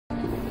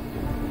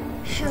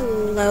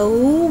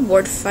Hello,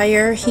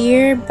 Wardfire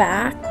here,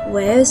 back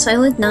with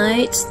Silent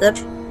Night, the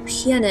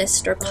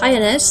Pianist, or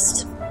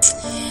Pianist,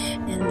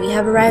 and we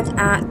have arrived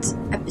at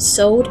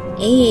episode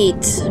 8.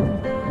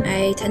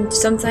 I tend to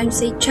sometimes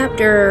say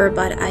chapter,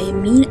 but I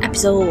mean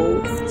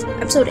episode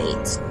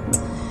 8.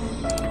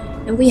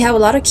 And we have a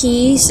lot of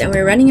keys, and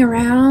we're running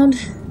around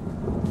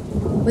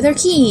with our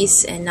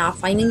keys, and not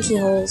finding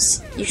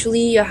keyholes.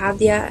 Usually you have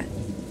the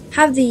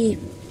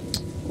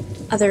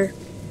other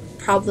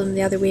problem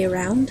the other way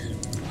around.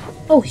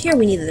 Oh, here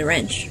we needed a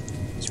wrench.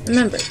 Just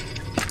remember.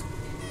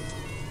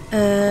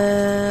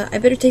 I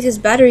better take this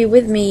battery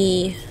with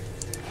me.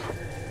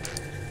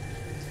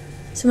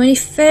 So many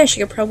fish.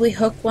 I could probably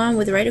hook one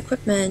with the right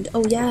equipment.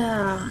 Oh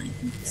yeah.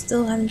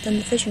 Still haven't done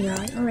the fishing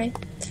rod. Alright.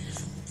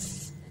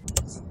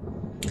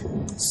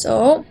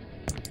 So,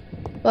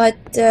 but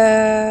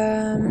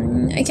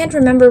I can't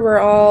remember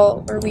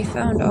where we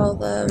found all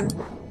the.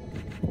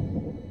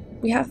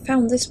 We have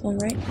found this one,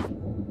 right?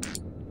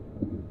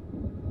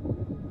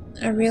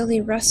 I really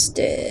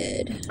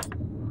rusted.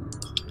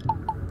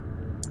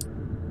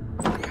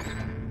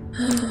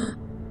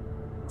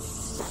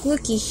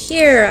 Looky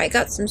here, I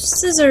got some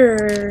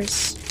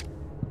scissors.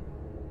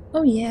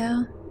 Oh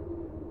yeah.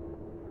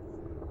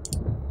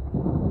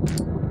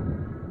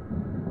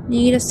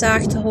 Need a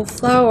sack to hold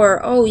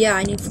flour. Oh yeah,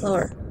 I need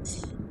flour.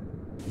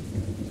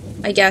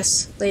 I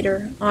guess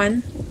later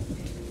on.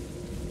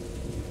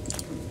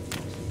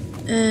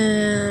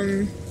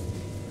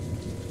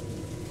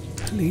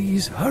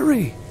 Please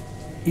hurry.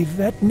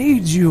 Yvette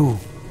needs you.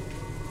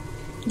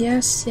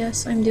 Yes,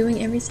 I'm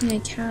doing everything I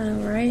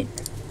can, alright?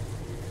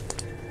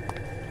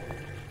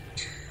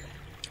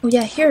 Oh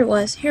yeah, here it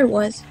was.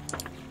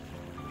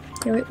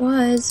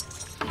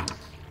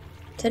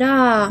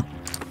 Ta-da!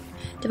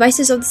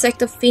 Devices of the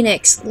sect of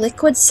Phoenix.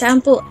 Liquid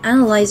sample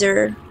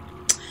analyzer.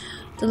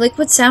 The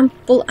liquid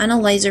sample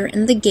analyzer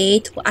in the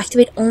gate will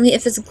activate only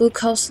if its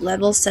glucose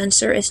level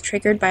sensor is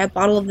triggered by a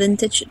bottle of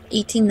vintage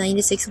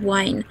 1896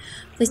 wine.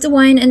 Place the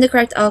wine in the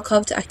correct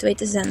alcove to activate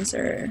the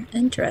sensor.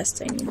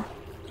 Interesting.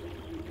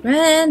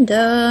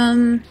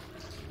 Random.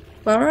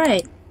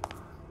 Alright.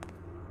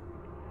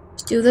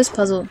 Let's do this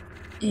puzzle.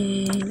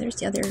 And there's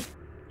the other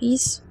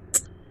piece.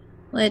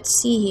 Let's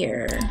see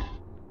here.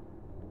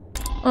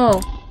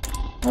 Oh.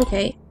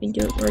 Okay.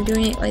 We're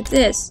doing it like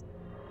this.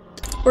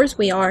 Of course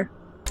we are.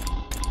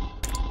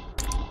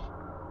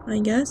 I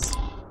guess.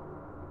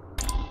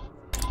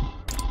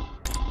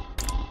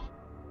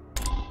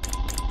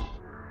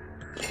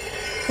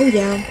 Oh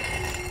yeah.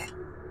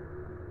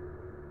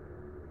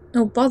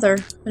 No bother.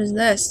 What is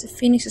this? The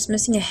Phoenix is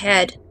missing a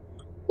head.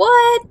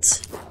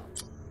 What?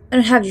 I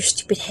don't have your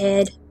stupid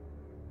head.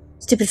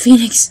 Stupid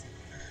Phoenix.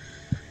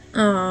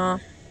 Aww.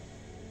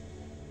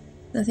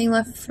 Nothing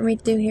left for me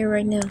to do here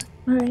right now.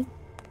 Alright.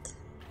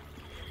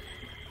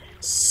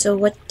 So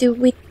what do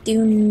we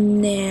do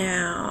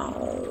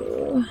now?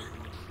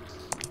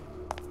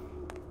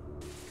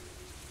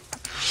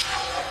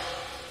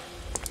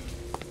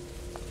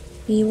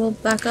 We will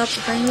back up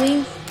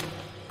apparently.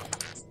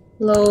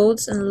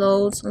 Loads and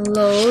loads and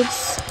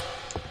loads.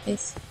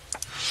 Nice.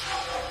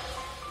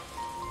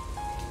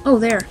 Oh,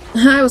 there.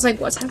 I was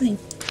like, what's happening?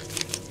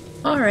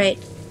 Alright.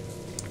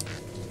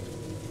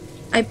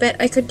 I bet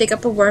I could dig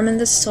up a worm in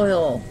the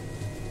soil.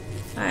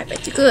 I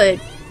bet you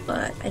could,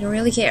 but I don't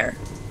really care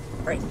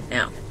right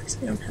now because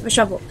I don't have a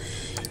shovel.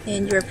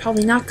 And you're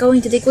probably not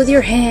going to dig with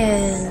your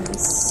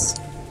hands.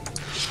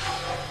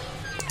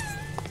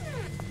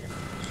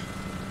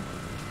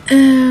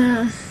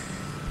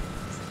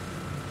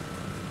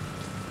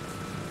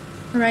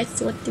 Alright,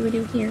 so what do we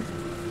do here?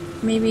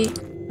 Maybe I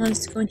want us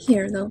to go in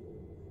here, though.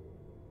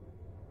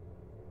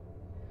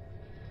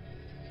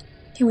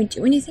 Can we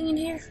do anything in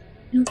here?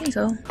 I don't think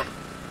so.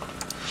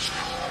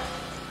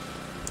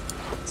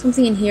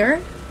 Something in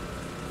here?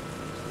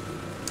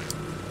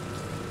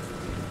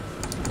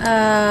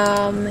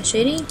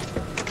 Machete?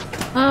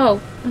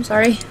 Oh, I'm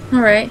sorry.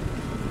 Alright.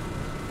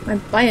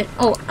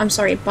 I'm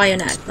sorry,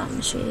 bayonet, not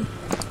machete.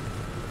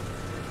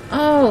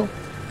 Oh,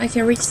 I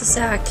can reach the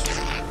sack.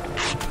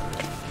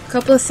 A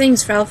couple of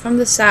things fell from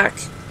the sack.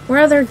 Where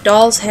are there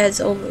dolls'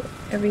 heads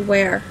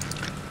everywhere?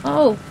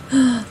 Oh,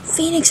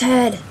 Phoenix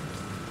head!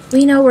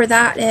 We know where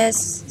that is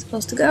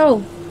supposed to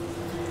go.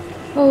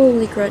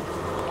 Holy crud.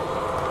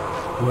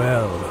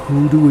 Well,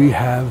 who do we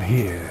have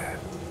here?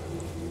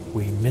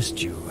 We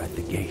missed you at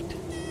the gate.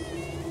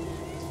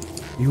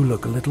 You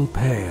look a little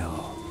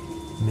pale.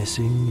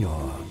 Missing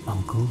your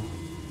uncle?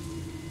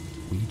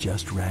 We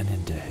just ran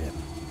into him.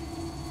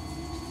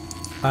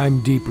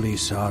 I'm deeply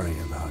sorry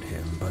about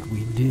him, but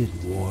we did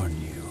warn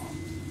you.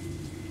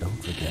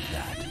 Don't forget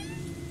that.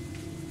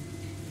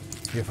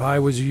 If I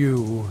was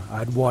you,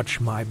 I'd watch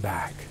my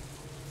back.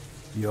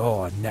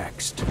 You're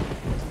next.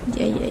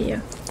 Yeah.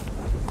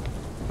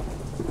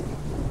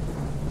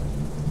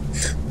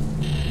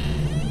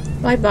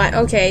 Bye-bye.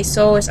 Okay,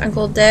 so is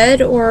Uncle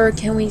dead, or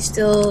can we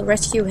still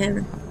rescue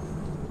him?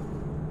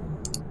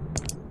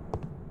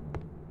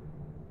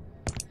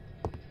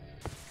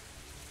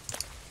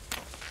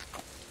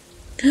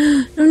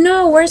 Oh no!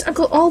 no, where's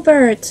Uncle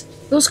Albert?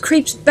 Those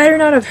creeps better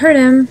not have hurt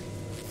him.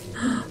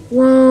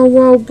 Whoa,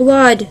 whoa,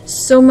 blood.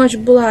 So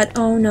much blood.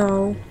 Oh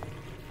no.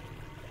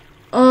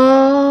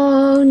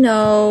 Oh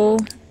no.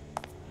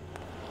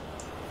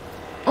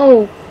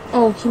 Oh,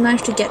 he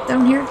managed to get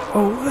down here?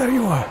 Oh, there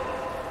you are.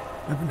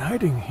 I've been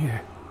hiding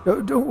here.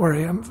 Don't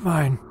worry, I'm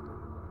fine.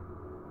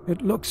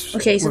 It looks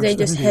okay, so worse they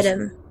just than it hit is.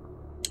 him.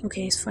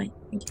 Okay, he's fine.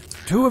 Thank you.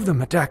 2 of them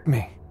attacked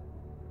me.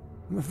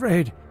 I'm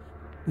afraid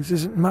this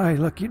isn't my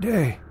lucky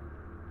day.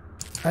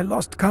 I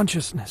lost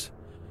consciousness.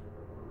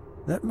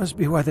 That must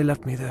be why they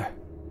left me there.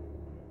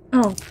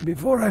 Oh.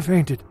 Before I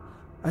fainted,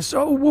 I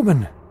saw a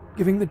woman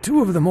giving the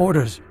 2 of them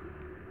orders,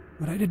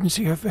 but I didn't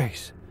see her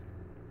face.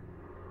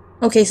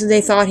 Okay, so they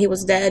thought he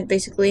was dead,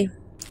 basically.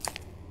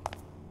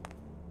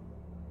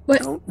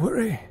 What? Don't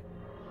worry.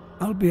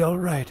 I'll be all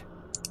right.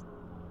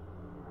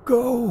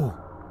 Go.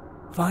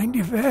 Find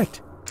Yvette.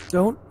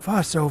 Don't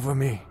fuss over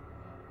me.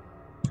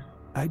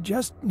 I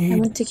just need... I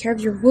want to take care of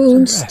your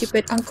wounds, some rest.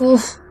 stupid uncle.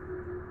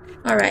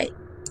 Alright.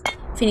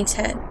 Phoenix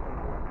Head.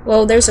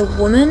 Well, there's a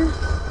woman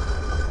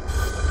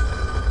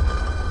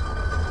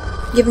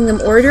giving them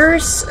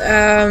orders.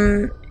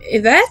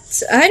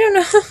 Yvette? I don't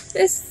know.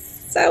 This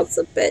sounds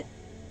a bit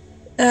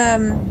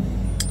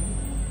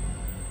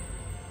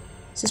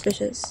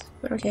suspicious,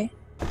 but okay.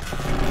 I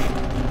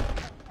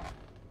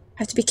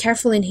have to be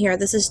careful in here.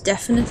 This is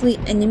definitely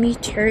enemy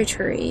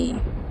territory.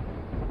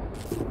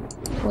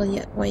 Well,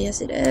 yeah, why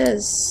yes it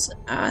is.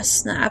 A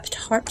snapped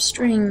harp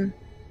string.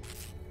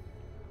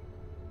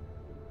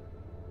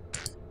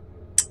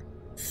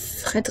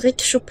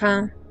 Frédéric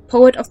Chopin,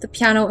 poet of the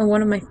piano and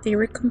one of my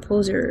favorite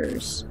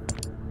composers.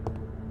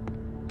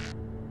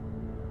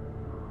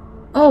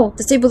 Oh,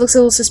 the table looks a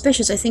little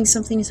suspicious. I think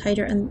something is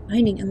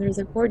hiding under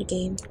the board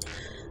game.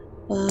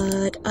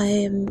 But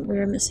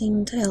we're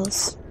missing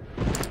tiles.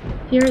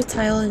 Here a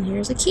tile and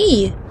here's a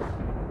key.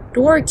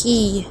 Door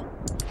key.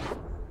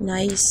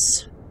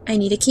 Nice. I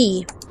need a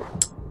key.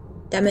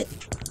 Damn it.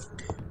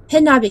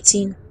 Hidden object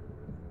scene.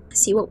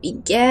 Let's see what we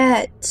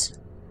get.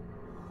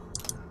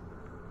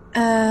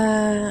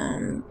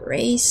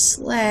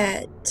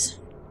 Bracelet.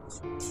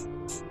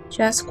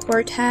 Jazz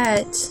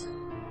quartet.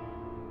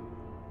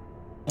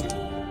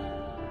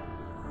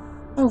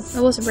 Oh,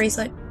 that was a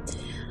bracelet.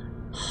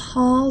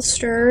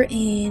 Holster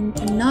and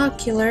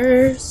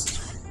binoculars.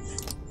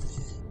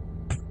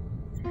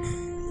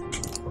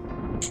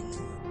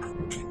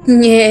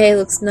 Yeah, it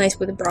looks nice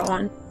with a bra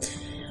on.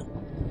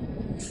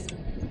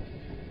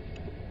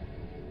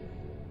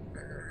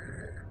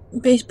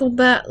 Baseball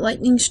bat,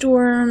 lightning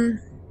storm.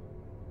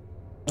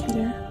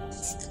 There.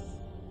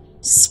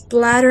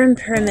 Splatter and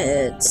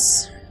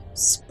pyramids.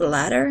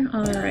 Splatter?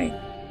 Alright.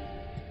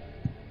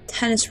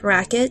 Tennis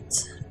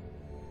racket.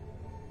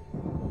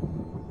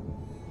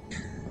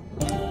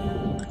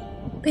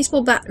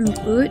 Baseball bat and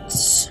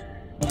boots.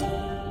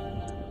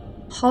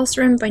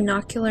 Holster and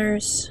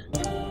binoculars.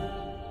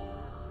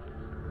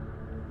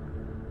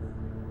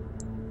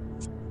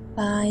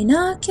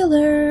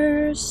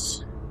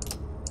 Binoculars.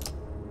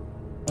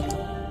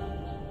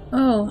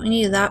 Oh, I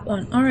needed that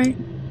one. Alright.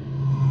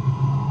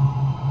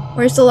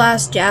 Where's the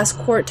last jazz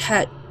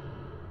quartet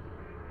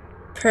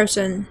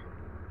person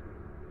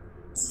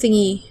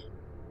thingy?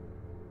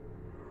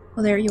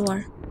 Oh, there you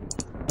are.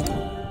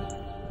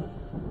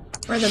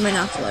 Where are the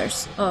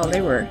binoculars? Oh,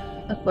 they were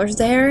binoculars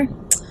there.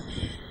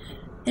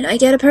 And I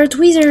get a pair of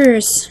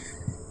tweezers.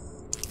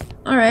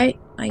 Alright,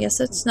 I guess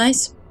that's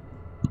nice.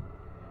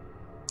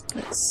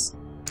 Let's...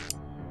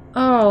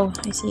 Oh,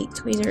 I see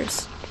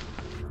tweezers.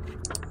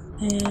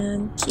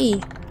 And key.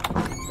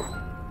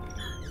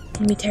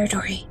 Enemy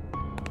territory.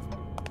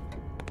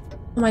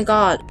 Oh my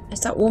god, it's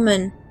that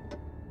woman.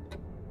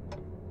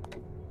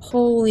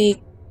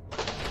 Holy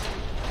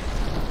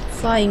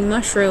flying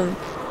mushroom.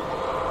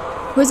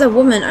 Who's that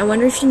woman? I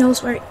wonder if she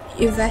knows where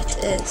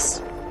Yvette is.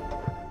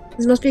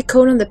 There must be a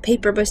code on the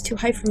paper, but it's too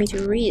high for me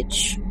to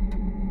reach.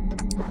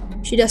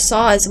 She just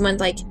saw us and went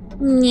like,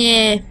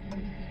 nah.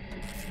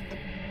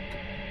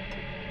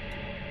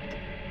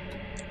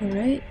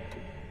 Alright.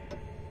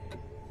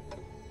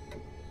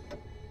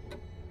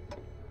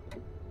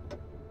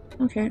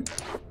 Okay.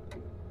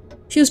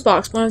 Fuse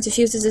box. One of the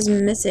fuses is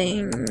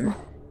missing.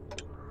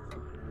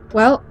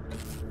 Well.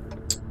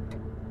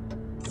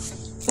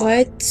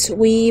 But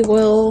we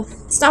will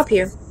stop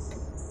here.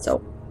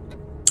 So,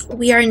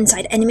 we are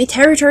inside enemy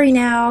territory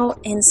now.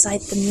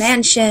 Inside the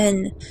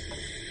mansion.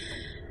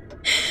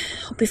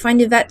 Hope we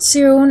find Yvette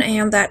soon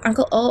and that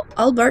Uncle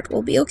Albert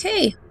will be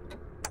okay.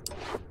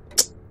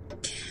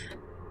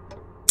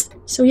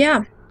 So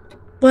yeah.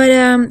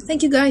 But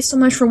thank you guys so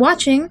much for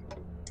watching.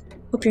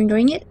 Hope you're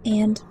enjoying it,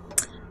 and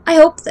I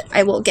hope that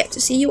I will get to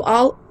see you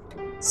all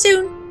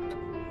soon.